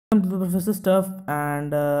the Professor Stuff,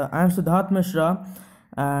 and I'm Siddharth Mishra,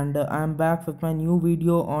 and I'm back with my new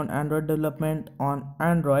video on Android development on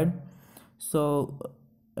Android. So,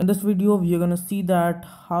 in this video, we're gonna see that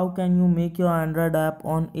how can you make your Android app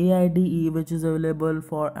on AIDE, which is available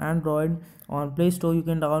for Android on Play Store. You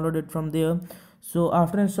can download it from there. So,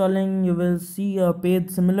 after installing, you will see a page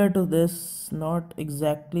similar to this, not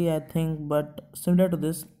exactly, I think, but similar to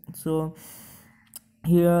this. So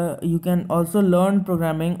here you can also learn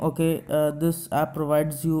programming. Okay, this app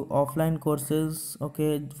provides you offline courses,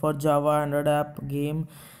 okay, for Java, Android app, game.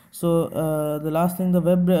 So the last thing, the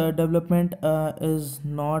web development is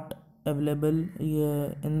not available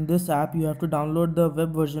in this app. You have to download the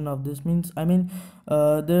web version of this. Means I mean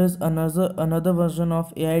there's another version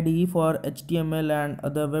of AIDE for HTML and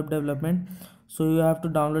other web development, so you have to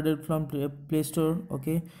download it from Play Store.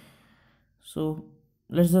 Okay, so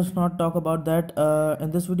let's just not talk about that. In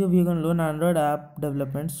this video we're going to learn Android app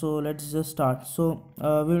development, so let's just start. So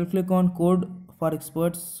we will click on code for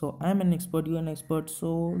experts. So I'm an expert, you're an expert,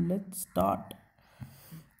 so let's start.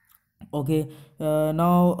 Okay,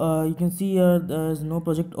 now you can see here there is no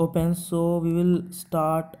project open, so we will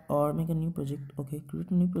start or make a new project. Okay,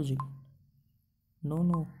 create a new project.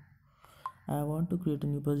 No, I want to create a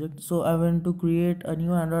new project. So I want to create a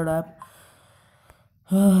new Android app.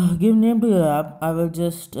 Give name to your app. I will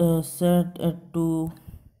just set it to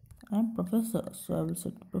I'm professor, so I will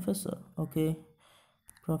set professor. Okay,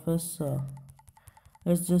 professor.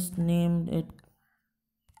 Let's just name it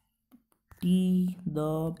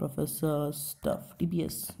the professor stuff,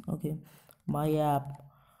 TPS. Okay, my app.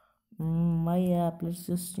 My app. Let's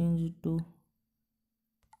just change it to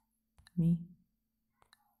me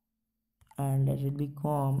and let it be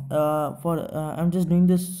calm. I'm just doing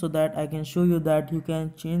this so that I can show you that you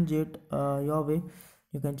can change it your way.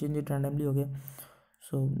 You can change it randomly. Okay,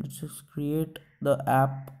 so let's just create the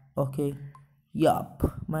app. Okay, yup,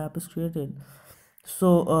 my app is created.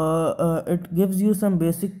 So it gives you some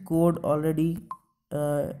basic code already.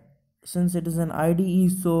 Since it is an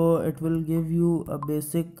IDE, so it will give you a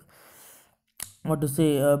basic, what to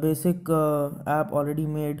say, a basic app already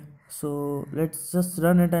made. So let's just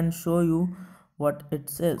run it and show you what it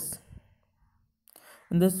says.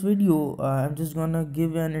 In this video I'm just gonna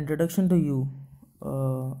give an introduction to you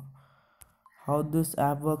how this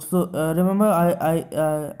app works. So remember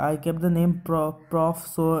I kept the name prof,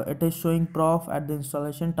 so it is showing prof at the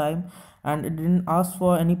installation time, and it didn't ask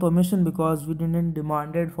for any permission because we didn't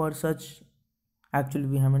demand it for such. Actually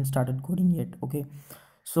we haven't started coding yet. Okay,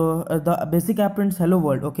 so the basic app prints hello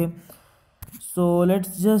world. Okay, so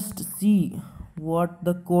let's just see what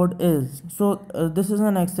the code is. So this is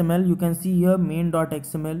an XML. You can see here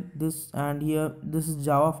main.xml, this, and here this is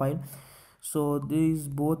Java file. So these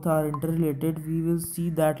both are interrelated. We will see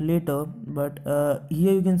that later, but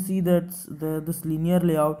here you can see that this linear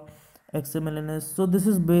layout XML. So this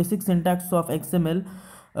is basic syntax of XML.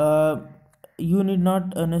 You need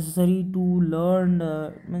not necessary to learn,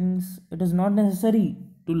 means it is not necessary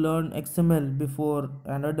to learn XML before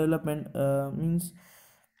Android development. Means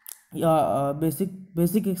yeah, basic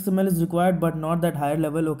XML is required, but not that higher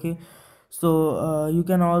level. Okay, so you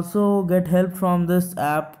can also get help from this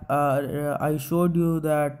app. I showed you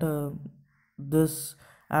that this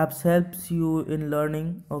apps helps you in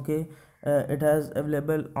learning. Okay, it has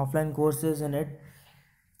available offline courses in it.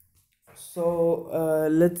 So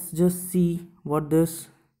let's just see what this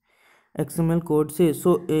XML code says.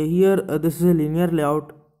 So here this is a linear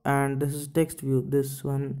layout and this is text view, this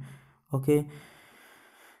one. Okay,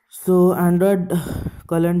 so Android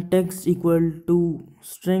colon text equal to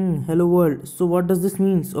string hello world. So what does this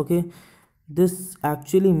means? Okay, this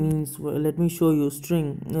actually means, well, let me show you.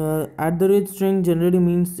 String at the rate string generally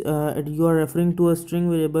means you are referring to a string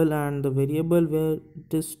variable, and the variable where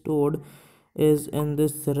it is stored is in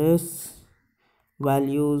this res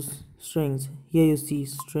values strings. Here you see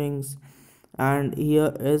strings, and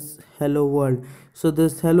here is hello world. So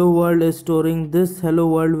this hello world is storing this hello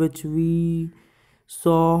world which we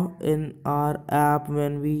saw in our app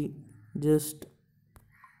when we just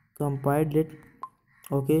compiled it.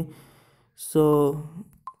 Okay, so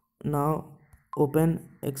now open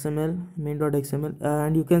xml main.xml,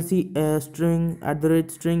 and you can see a string at the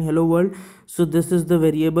rate string hello world. So this is the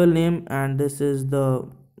variable name, and this is the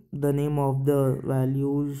name of the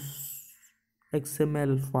values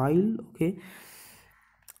xml file. Okay,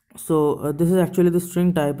 so this is actually the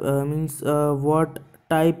string type, means what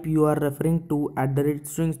type you are referring to at the rate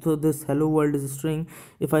string. So this hello world is a string.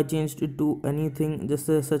 If I changed it to anything just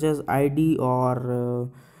such as id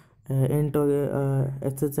or int,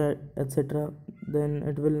 etc etc, then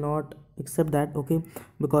it will not accept that. Okay,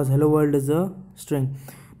 because hello world is a string.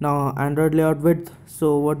 Now Android layout width.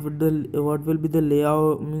 So what will be the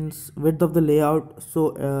layout, means width of the layout. So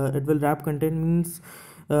it will wrap content, means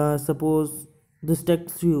suppose this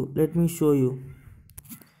text view, let me show you.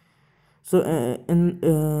 So in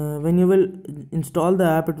when you will install the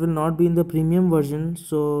app, it will not be in the premium version,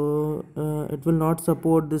 so it will not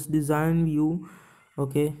support this design view.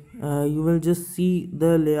 Okay, you will just see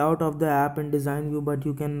the layout of the app in design view, but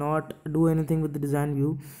you cannot do anything with the design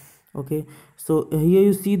view. Okay, so here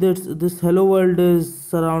you see that this hello world is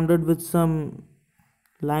surrounded with some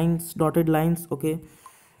lines, dotted lines. Okay,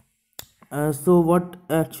 so what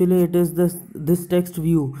actually it is, this text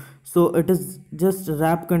view, so it is just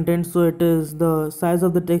wrap content, so it is the size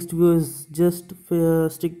of the text view is just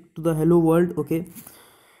stick to the hello world. Okay,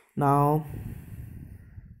 now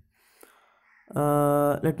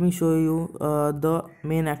let me show you the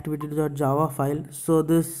main activity.java file. So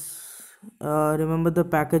this remember the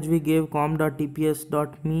package we gave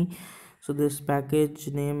com.tps.me. So this package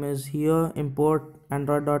name is here, import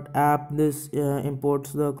android.app. This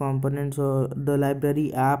imports the components or the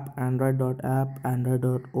library app, android.app,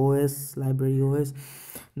 android.os, library os.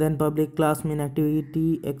 Then public class main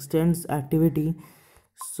activity extends activity.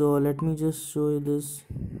 So let me just show you this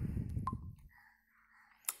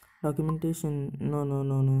documentation. No,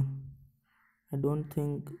 I don't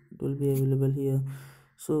think it will be available here.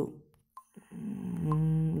 So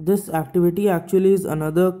this activity actually is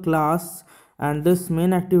another class, and this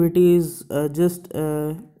main activity is just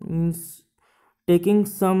means taking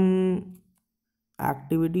some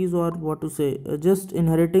activities, or what to say, just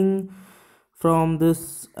inheriting from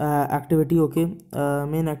this activity. Okay,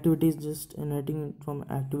 main activity is just inheriting from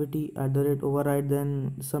activity at the rate override,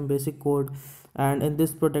 then some basic code, and in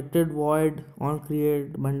this protected void on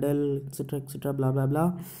create bundle, etc, etc, blah blah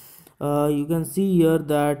blah. You can see here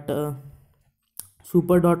that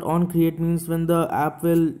super dot on create means when the app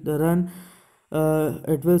will run,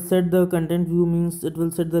 it will set the content view, means it will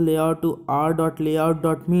set the layout to r dot layout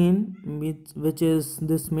dot main, which is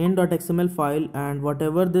this main dot xml file, and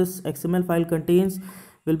whatever this xml file contains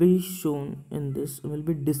will be shown in this, will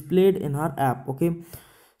be displayed in our app. Okay,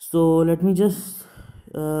 so let me just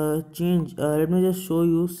let me just show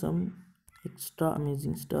you some extra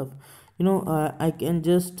amazing stuff. I can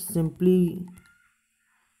just simply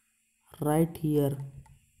write here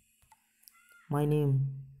my name,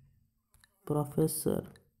 professor,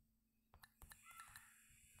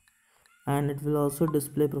 and it will also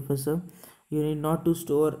display professor. You need not to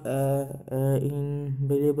store in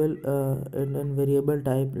variable in variable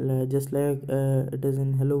type, just like it is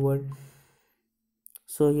in hello world.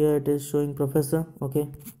 So here it is showing professor.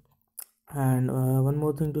 Okay, and one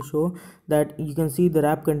more thing to show, that you can see the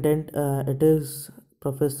wrap content, it is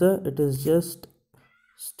professor, it is just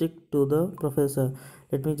stick to the professor.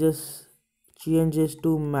 Let me just change this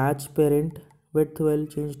to match parent, width will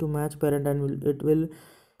change to match parent, and it will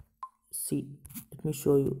see, let me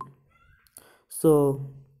show you.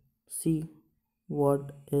 So see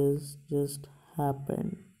what is just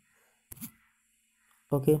happened.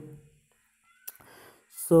 Okay,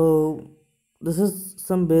 so this is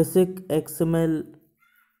some basic xml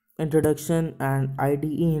introduction and ide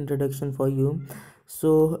introduction for you.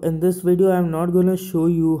 So in this video I'm not gonna show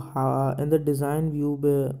you how in the design view,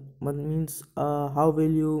 but means how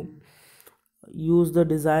will you use the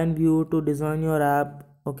design view to design your app.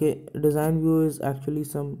 Okay, design view is actually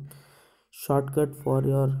some shortcut for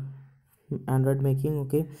your android making.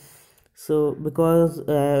 Okay, so because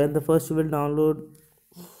when the first you will download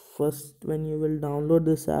first when you will download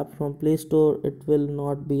this app from play store, it will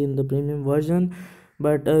not be in the premium version,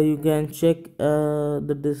 but you can check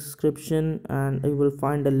the description and you will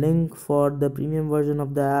find a link for the premium version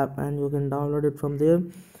of the app, and you can download it from there.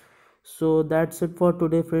 So that's it for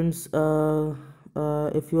today, friends.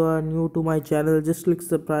 If you are new to my channel, just click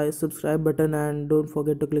subscribe button, and don't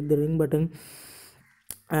forget to click the ring button,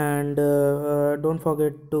 and don't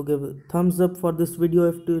forget to give a thumbs up for this video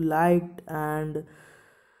if you liked. And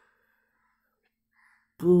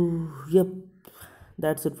yep,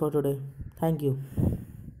 that's it for today. Thank you.